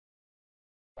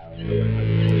Hi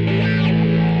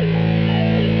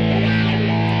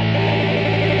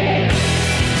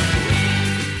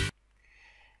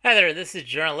there, this is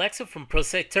John Alexa from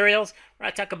ProSite Tutorials, where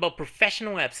I talk about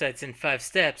professional websites in 5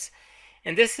 steps.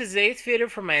 And this is the 8th video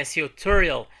for my SEO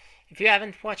tutorial. If you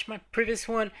haven't watched my previous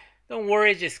one, don't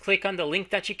worry, just click on the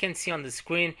link that you can see on the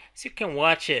screen so you can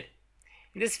watch it.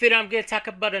 In this video, I'm going to talk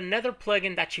about another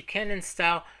plugin that you can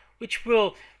install, which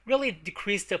will really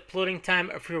decrease the uploading time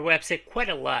of your website quite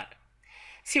a lot.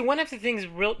 See, one of the things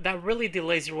that really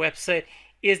delays your website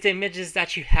is the images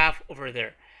that you have over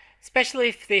there. Especially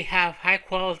if they have high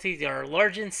quality, they are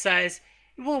large in size,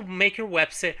 it will make your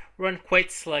website run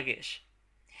quite sluggish.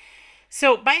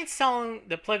 So by installing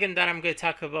the plugin that I'm going to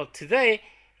talk about today,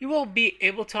 you will be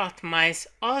able to optimize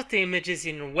all of the images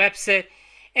in your website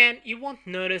and you won't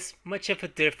notice much of a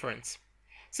difference.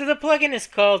 So the plugin is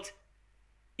called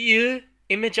Ewww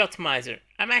Image Optimizer.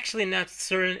 I'm actually not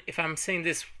certain if I'm saying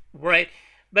this right,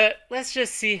 but let's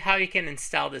just see how you can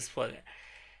install this plugin.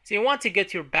 So you want to get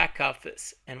to your back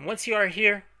office, and once you are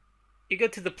here, you go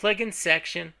to the plugin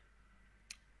section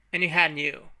and you add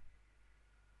new.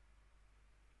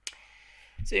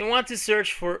 So you want to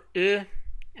search for Ewww,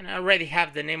 and I already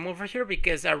have the name over here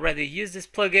because I already used this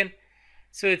plugin.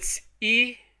 So it's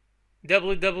Ewww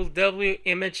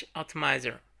Image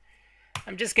Optimizer.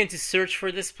 I'm just going to search for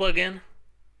this plugin,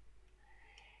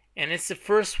 and it's the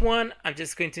first one. I'm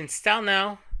just going to install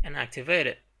now and activate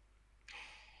it.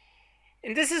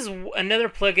 And this is another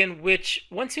plugin which,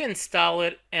 once you install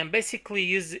it and basically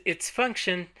use its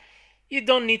function, you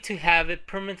don't need to have it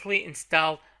permanently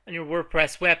installed on your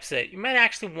WordPress website. You might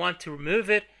actually want to remove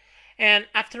it, and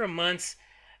after a month,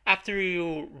 after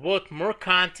you wrote more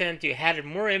content, you added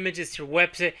more images to your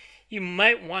website, you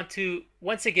might want to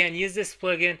once again use this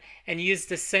plugin and use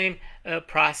the same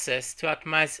process to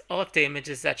optimize all of the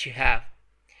images that you have.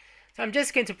 So I'm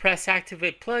just going to press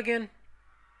Activate Plugin.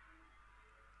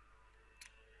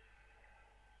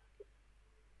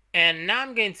 And now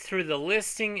I'm going through the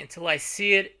listing until I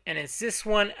see it, and it's this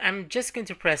one. I'm just going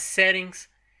to press Settings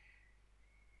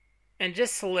and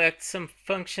just select some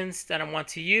functions that I want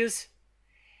to use.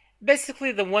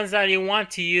 Basically, the ones that you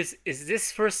want to use is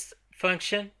this first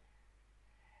function,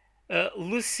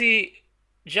 Lucy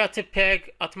JPEG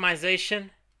Optimization.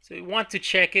 So you want to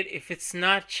check it if it's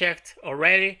not checked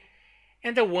already,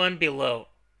 and the one below.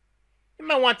 You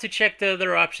might want to check the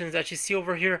other options that you see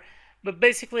over here, but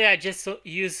basically I just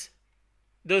use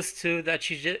those two that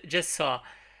you just saw.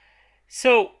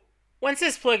 So once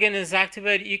this plugin is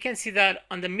activated, you can see that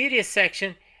on the media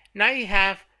section, now you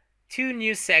have two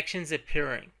new sections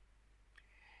appearing.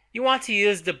 You want to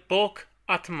use the bulk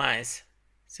optimize.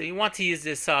 So you want to use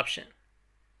this option.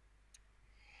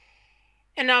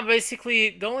 And now basically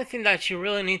the only thing that you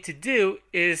really need to do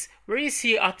is where you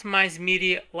see optimize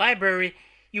media library,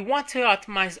 you want to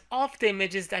optimize all of the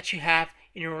images that you have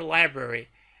in your library,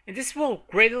 and this will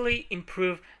greatly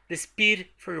improve the speed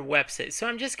for your website. So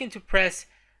I'm just going to press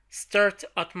Start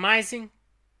Optimizing,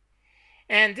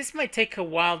 and this might take a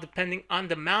while depending on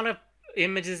the amount of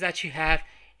images that you have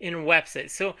in your website.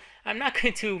 So I'm not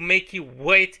going to make you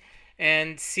wait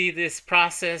and see this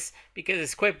process because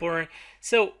it's quite boring.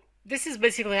 So this is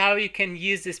basically how you can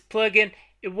use this plugin.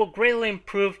 It will greatly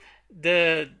improve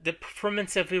the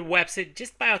performance of your website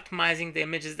just by optimizing the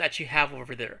images that you have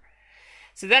over there.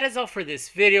 So that is all for this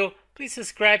video. Please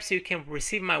subscribe so you can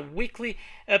receive my weekly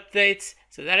updates.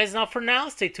 So that is all for now.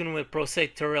 Stay tuned with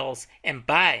ProSite Tutorials, and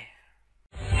bye.